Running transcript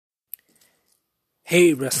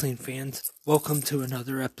Hey wrestling fans, welcome to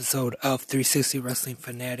another episode of 360 Wrestling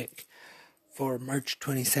Fanatic for March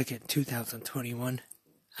 22nd, 2021.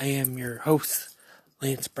 I am your host,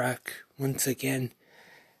 Lance Brock, once again,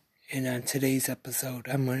 and on today's episode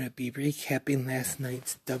I'm going to be recapping last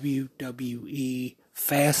night's WWE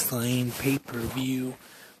Fastlane pay-per-view,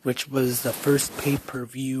 which was the first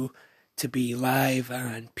pay-per-view to be live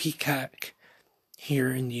on Peacock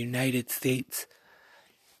here in the United States.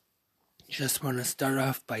 Just want to start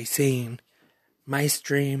off by saying my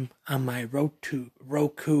stream on my Roku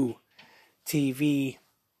TV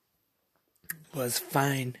was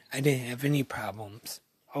fine. I didn't have any problems.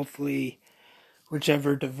 Hopefully,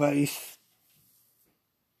 whichever device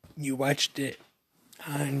you watched it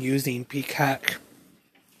on using Peacock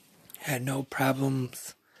had no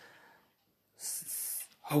problems.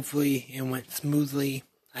 Hopefully, it went smoothly.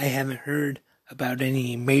 I haven't heard about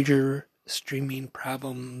any major streaming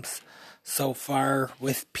problems so far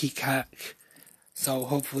with Peacock, so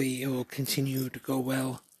hopefully it will continue to go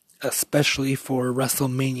well, especially for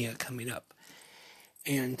WrestleMania coming up.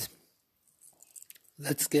 And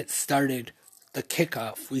let's get started. The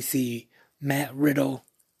kickoff, we see Matt Riddle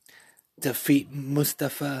defeat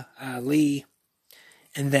Mustafa Ali,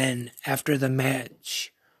 and then after the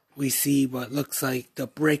match we see what looks like the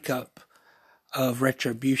breakup of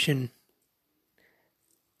Retribution,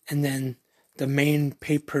 and then the main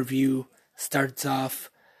pay-per-view starts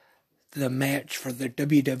off the match for the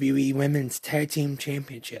WWE Women's Tag Team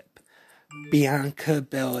Championship. Bianca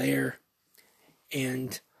Belair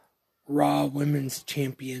and Raw Women's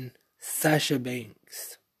Champion Sasha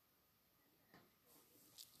Banks.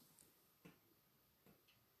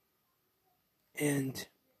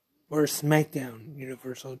 Or SmackDown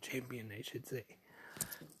Universal Champion, I should say.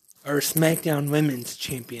 Or SmackDown Women's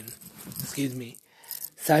Champion.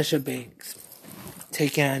 Sasha Banks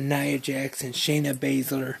taking on Nia Jax and Shayna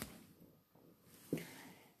Baszler.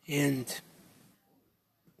 And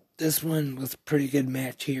this one was a pretty good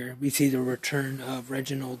match here. We see the return of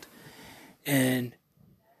Reginald, and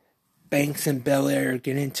Banks and Belair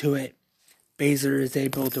get into it. Baszler is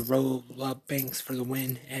able to roll up Banks for the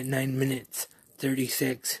win at 9 minutes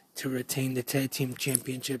 36 to retain the Tag Team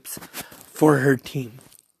Championships for her team.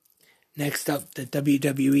 Next up, the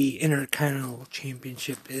WWE Intercontinental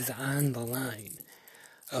Championship is on the line.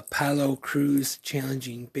 Apollo Crews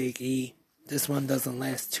challenging Big E. This one doesn't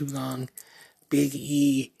last too long. Big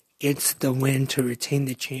E gets the win to retain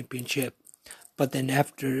the championship, but then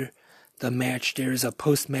after the match there is a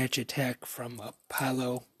post-match attack from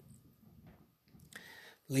Apollo.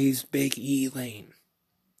 Leaves Big E laying.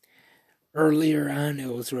 Earlier on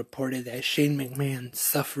it was reported that Shane McMahon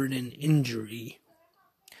suffered an injury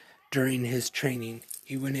during his training.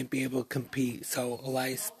 He wouldn't be able to compete, so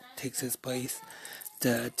Elias takes his place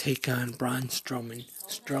to take on Braun Strowman.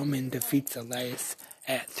 Strowman defeats Elias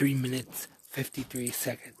at 3 minutes 53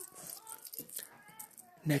 seconds.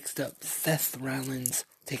 Next up, Seth Rollins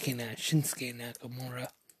taking on Shinsuke Nakamura.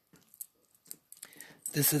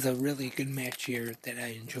 This is a really good match here that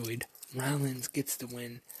I enjoyed. Rollins gets the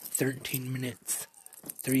win, 13 minutes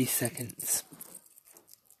 3 seconds.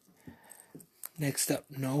 Next up,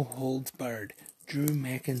 No Holds Barred, Drew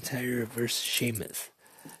McIntyre vs. Sheamus.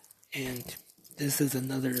 And this is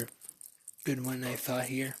another good one I thought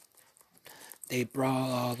here. They brawl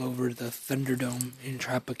all over the Thunderdome in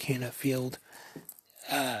Tropicana Field.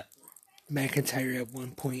 McIntyre at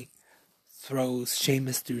one point throws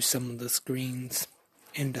Sheamus through some of the screens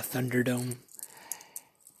in the Thunderdome.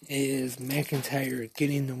 It is McIntyre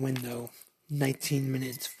getting the win though, 19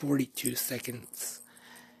 minutes 42 seconds.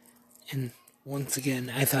 And once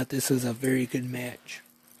again, I thought this was a very good match.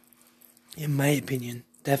 In my opinion,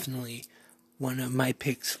 definitely one of my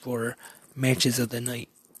picks for matches of the night.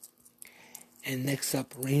 And next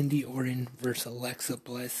up, Randy Orton versus Alexa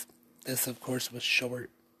Bliss. This, of course, was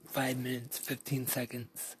short, 5 minutes, 15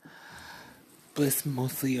 seconds. Bliss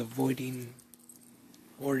mostly avoiding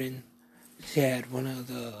Orton. She had one of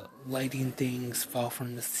the lighting things fall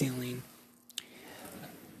from the ceiling,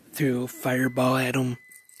 threw a fireball at him,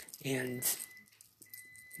 and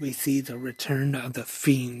we see the return of the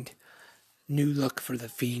Fiend. New look for the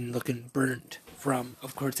Fiend, looking burnt from,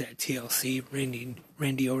 of course, at TLC.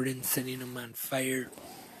 Randy Orton setting him on fire.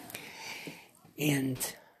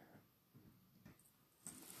 And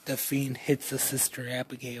the Fiend hits the Sister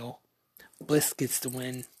Abigail. Bliss gets the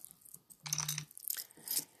win.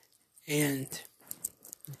 And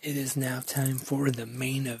it is now time for the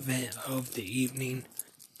main event of the evening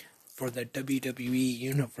for the WWE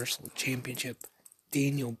Universal Championship.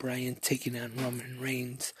 Daniel Bryan taking on Roman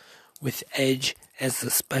Reigns with Edge as the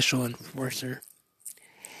special enforcer.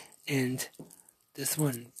 And This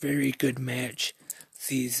one, very good match.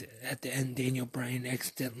 Sees at the end Daniel Bryan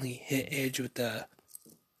accidentally hit Edge with the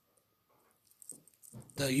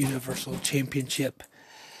Universal Championship.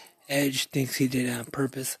 Edge thinks he did it on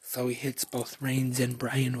purpose, so he hits both Reigns and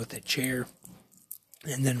Bryan with a chair.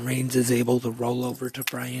 And then Reigns is able to roll over to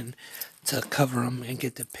Bryan to cover him and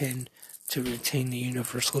get the pin to retain the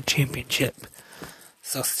Universal Championship.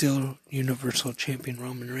 So still Universal Champion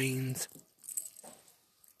Roman Reigns.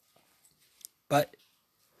 But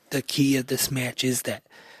the key of this match is that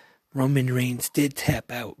Roman Reigns did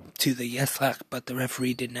tap out to the Yes Lock, but the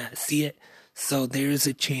referee did not see it. So there's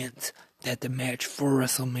a chance that the match for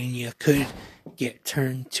WrestleMania could get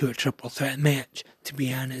turned to a triple threat match. To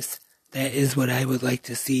be honest, that is what I would like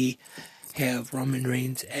to see. Have Roman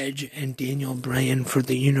Reigns, Edge, and Daniel Bryan for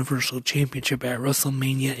the Universal Championship at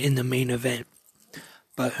WrestleMania in the main event.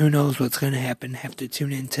 But who knows what's going to happen. Have to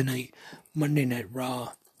tune in tonight, Monday Night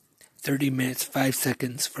Raw. 30 minutes, 5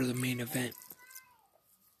 seconds for the main event.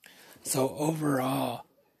 So overall,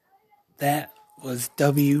 that was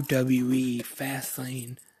WWE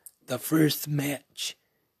Fastlane, the first match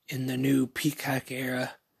in the new Peacock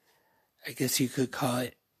era, I guess you could call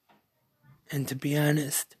it. And to be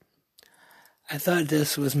honest, I thought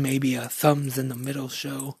this was maybe a thumbs in the middle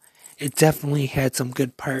show. It definitely had some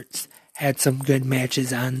good parts, had some good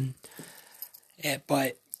matches on it,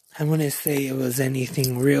 but I wouldn't say it was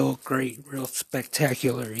anything real great, real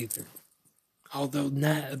spectacular either. Although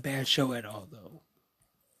not a bad show at all, though.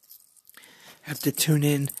 Have to tune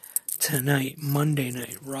in tonight, Monday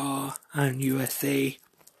Night Raw on USA.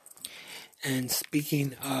 And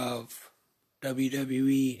speaking of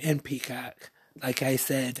WWE and Peacock, like I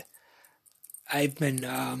said, I've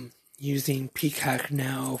been using Peacock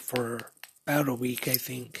now for about a week, I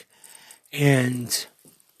think. And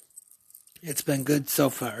it's been good so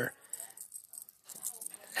far.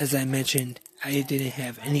 As I mentioned, I didn't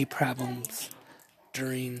have any problems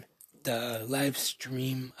during the live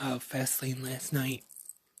stream of Fastlane last night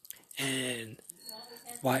and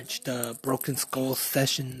watched the Broken Skull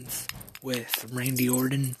sessions with Randy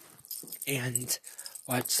Orton and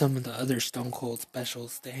watched some of the other Stone Cold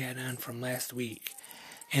specials they had on from last week.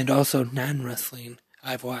 And also non-wrestling,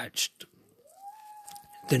 I've watched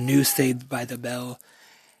the new Saved by the Bell,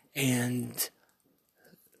 and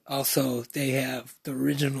also they have the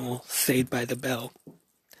original Saved by the Bell.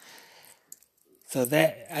 So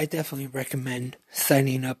that, I definitely recommend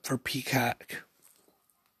signing up for Peacock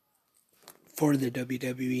for the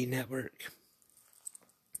WWE Network.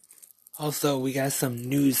 Also, we got some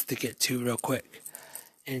news to get to real quick.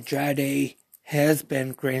 Andrade has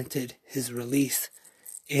been granted his release.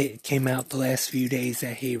 It came out the last few days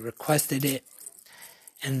that he requested it.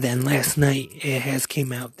 And then last night it has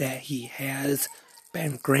came out that he has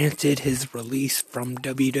been granted his release from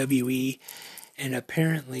WWE. And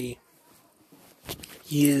apparently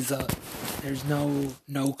he is there's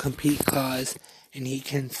no compete clause, and he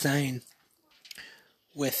can sign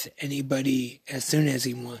with anybody as soon as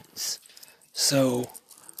he wants. So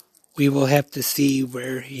we will have to see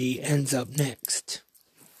where he ends up next.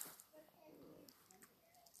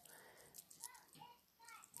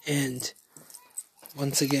 And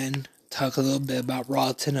once again, talk a little bit about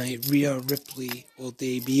Raw tonight. Rhea Ripley will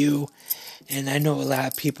debut, and I know a lot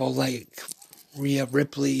of people like Rhea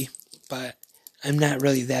Ripley, but I'm not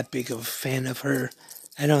really that big of a fan of her.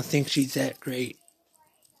 I don't think she's that great.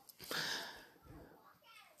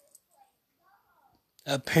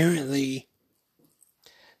 Apparently,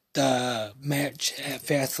 the match at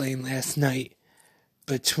Fastlane last night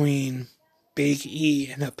between Big E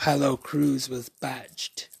and Apollo Crews was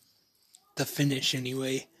botched. The finish,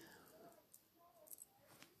 anyway.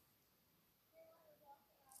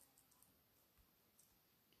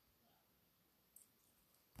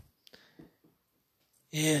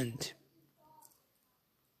 And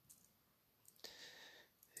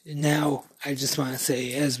now, I just want to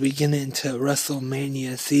say, as we get into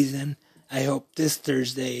WrestleMania season, I hope this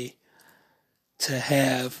Thursday to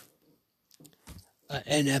have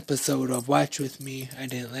an episode of Watch With Me. I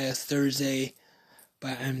didn't last Thursday,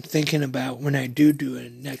 but I'm thinking about when I do a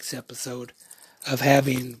next episode of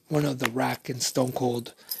having one of the Rock and Stone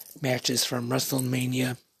Cold matches from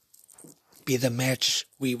WrestleMania be the match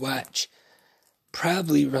we watch.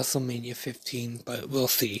 Probably WrestleMania 15, but we'll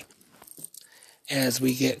see as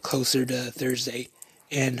we get closer to Thursday.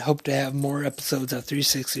 And hope to have more episodes of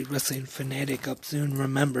 360 Wrestling Fanatic up soon.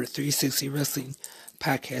 Remember, 360 Wrestling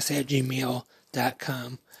Podcast at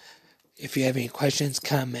gmail.com. If you have any questions,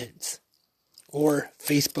 comments, or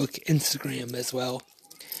Facebook, Instagram as well.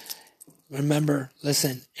 Remember,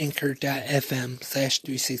 listen,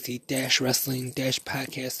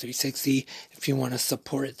 anchor.fm/360-wrestling-podcast360 if you want to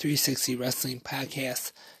support 360 Wrestling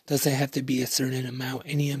Podcast. Doesn't have to be a certain amount.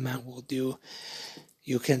 Any amount will do.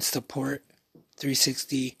 You can support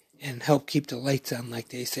 360 and help keep the lights on, like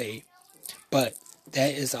they say. But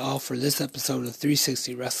that is all for this episode of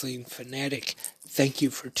 360 Wrestling Fanatic. Thank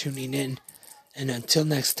you for tuning in. And until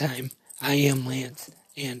next time, I am Lance,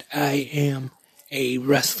 and I am a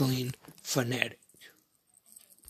wrestling fanatic.